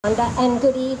And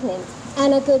good evening.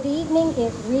 And a good evening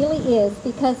it really is,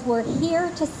 because we're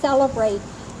here to celebrate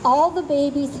all the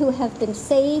babies who have been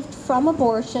saved from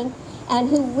abortion and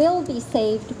who will be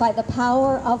saved by the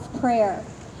power of prayer.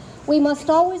 We must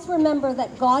always remember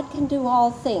that God can do all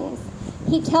things.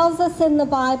 He tells us in the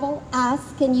Bible,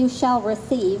 ask and you shall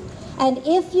receive. And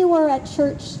if you were at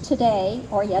church today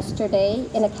or yesterday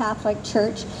in a Catholic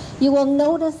church, you will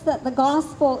notice that the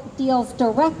gospel deals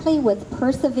directly with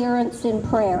perseverance in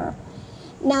prayer.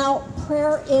 Now,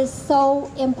 prayer is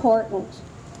so important,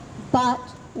 but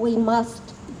we must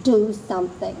do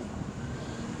something.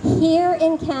 Here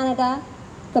in Canada,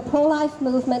 the pro-life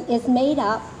movement is made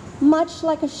up much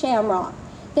like a shamrock.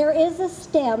 There is a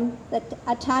stem that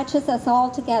attaches us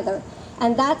all together,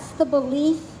 and that's the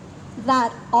belief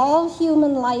that all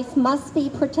human life must be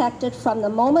protected from the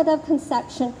moment of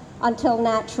conception until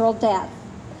natural death.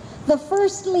 The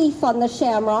first leaf on the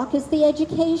shamrock is the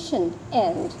education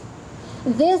end.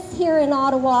 This here in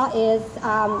Ottawa is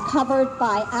covered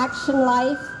by Action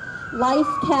Life, Life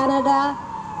Canada,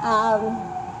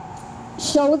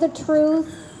 Show the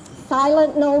Truth,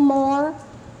 Silent No More,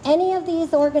 any of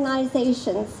these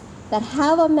organizations that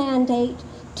have a mandate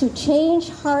to change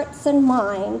hearts and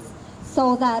minds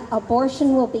so that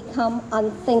abortion will become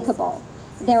unthinkable.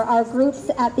 There are groups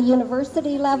at the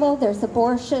university level. There's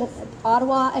Abortion,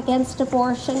 Ottawa Against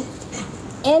Abortion.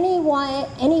 Any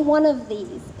one of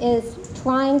these is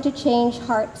trying to change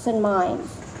hearts and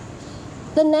minds.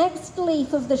 The next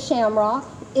leaf of the shamrock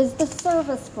is the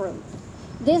service group.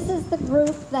 This is the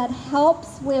group that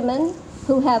helps women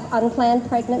who have unplanned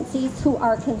pregnancies, who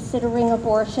are considering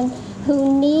abortion,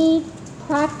 who need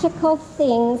practical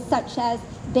things such as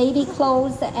baby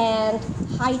clothes and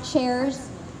high chairs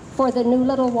for the new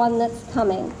little one that's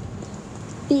coming.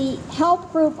 The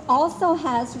help group also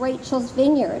has Rachel's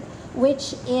Vineyard,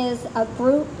 which is a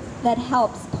group that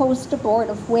helps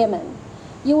post-abortive women.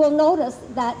 You will notice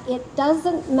that it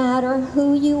doesn't matter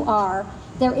who you are.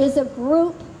 There is a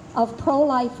group of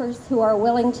pro-lifers who are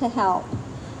willing to help.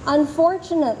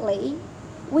 Unfortunately,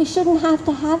 we shouldn't have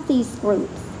to have these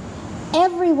groups.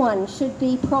 Everyone should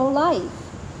be pro-life.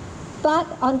 But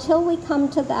until we come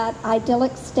to that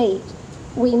idyllic state,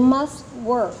 we must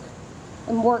work,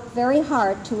 and work very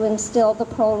hard to instill the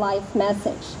pro-life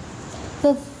message.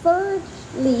 The third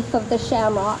leaf of the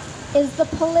shamrock is the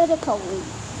political leaf.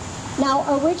 Now,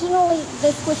 originally,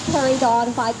 this was carried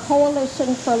on by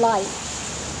Coalition for Life.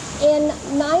 In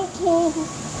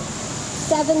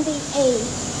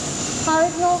 1978,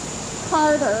 Cardinal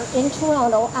Carter in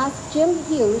Toronto asked Jim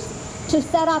Hughes to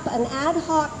set up an ad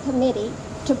hoc committee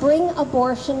to bring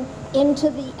abortion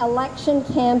into the election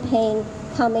campaign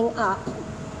coming up.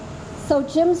 So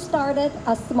Jim started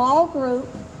a small group.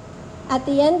 At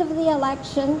the end of the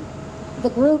election, the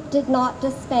group did not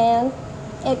disband.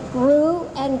 It grew,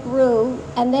 and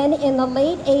then in the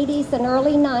late 80s and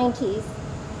early 90s,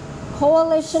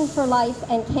 Coalition for Life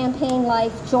and Campaign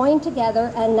Life joined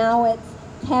together, and now it's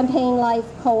Campaign Life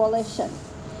Coalition.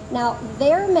 Now,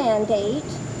 their mandate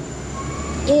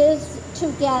is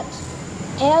to get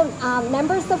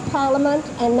members of parliament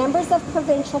and members of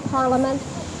provincial parliament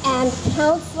and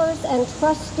councillors and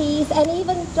trustees and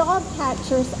even dog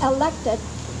catchers elected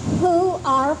who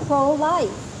are pro-life.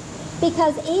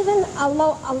 Because even a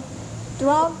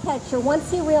dog catcher, once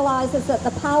he realizes that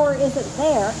the power isn't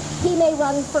there, he may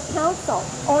run for council,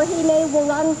 or he may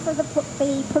run for the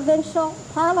provincial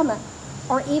parliament,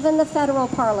 or even the federal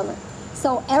parliament.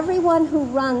 So everyone who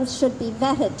runs should be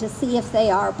vetted to see if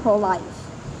they are pro-life.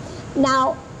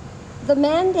 Now, the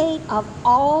mandate of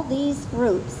all these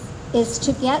groups is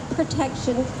to get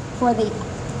protection for the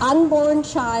unborn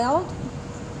child,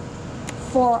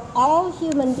 for all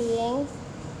human beings,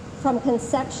 from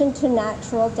conception to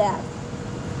natural death.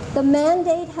 The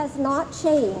mandate has not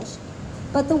changed,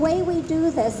 but the way we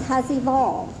do this has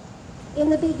evolved. In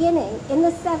the beginning, in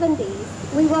the 70s,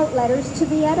 we wrote letters to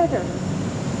the editors.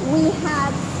 We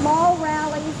had small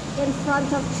rallies in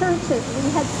front of churches. We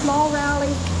had small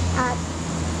rallies at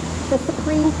the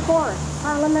Supreme Court,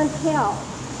 Parliament Hill.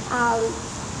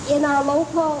 In our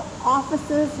local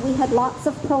offices, we had lots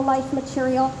of pro-life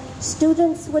material.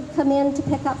 Students would come in to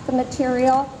pick up the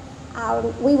material.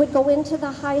 We would go into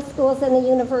the high schools and the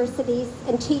universities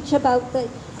and teach about the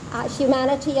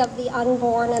humanity of the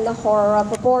unborn and the horror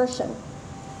of abortion.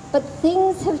 But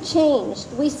things have changed.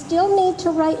 We still need to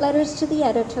write letters to the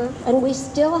editor, and we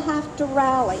still have to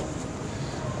rally.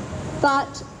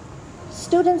 But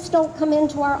students don't come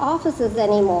into our offices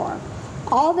anymore.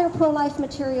 All their pro-life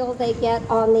material they get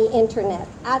on the internet,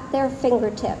 at their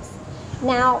fingertips.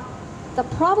 Now, the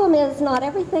problem is not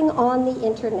everything on the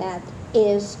internet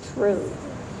is true.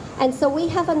 And so we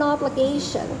have an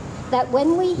obligation that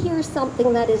when we hear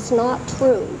something that is not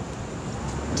true,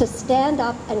 to stand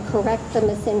up and correct the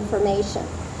misinformation.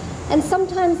 And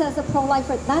sometimes as a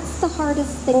pro-lifer, that's the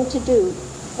hardest thing to do.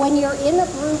 When you're in a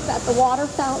group at the water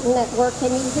fountain at work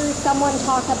and you hear someone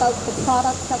talk about the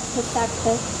products of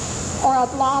protection or a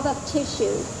blob of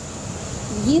tissue,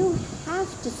 you have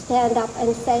to stand up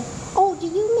and say, oh, do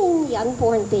you mean the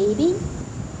unborn baby?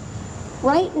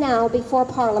 Right now, before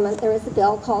Parliament, there is a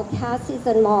bill called Cassie's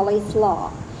and Molly's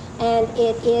Law. And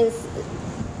it is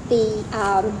the,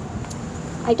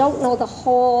 I don't know the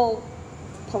whole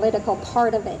political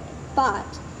part of it, but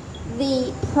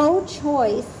the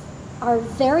pro-choice are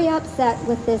very upset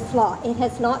with this law. It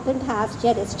has not been passed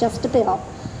yet, it's just a bill.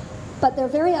 But they're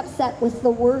very upset with the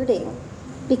wording,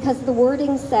 because the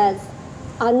wording says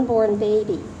unborn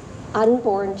baby,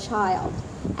 unborn child.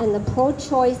 And the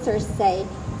pro-choicers say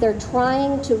they're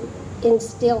trying to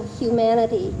instill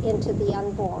humanity into the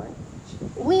unborn.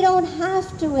 We don't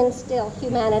have to instill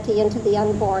humanity into the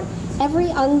unborn. Every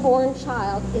unborn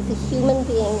child is a human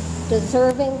being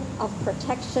deserving of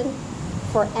protection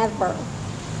forever.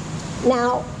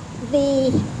 Now,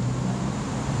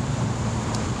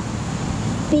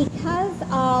 because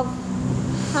of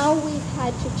how we've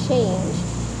had to change,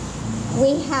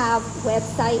 we have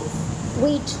websites,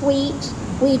 we tweet,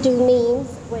 we do memes,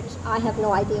 which I have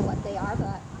no idea what they are,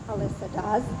 but Alyssa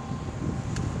does.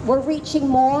 We're reaching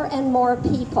more and more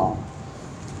people,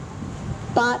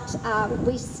 but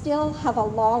we still have a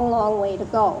long, long way to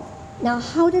go. Now,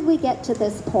 how did we get to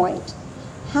this point?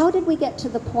 How did we get to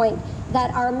the point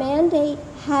that our mandate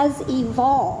has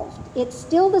evolved? It's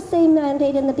still the same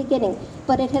mandate in the beginning,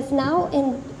 but it has now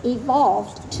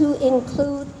evolved to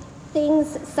include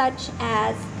things such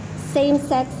as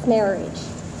same-sex marriage,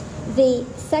 the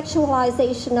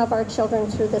sexualization of our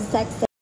children through the sex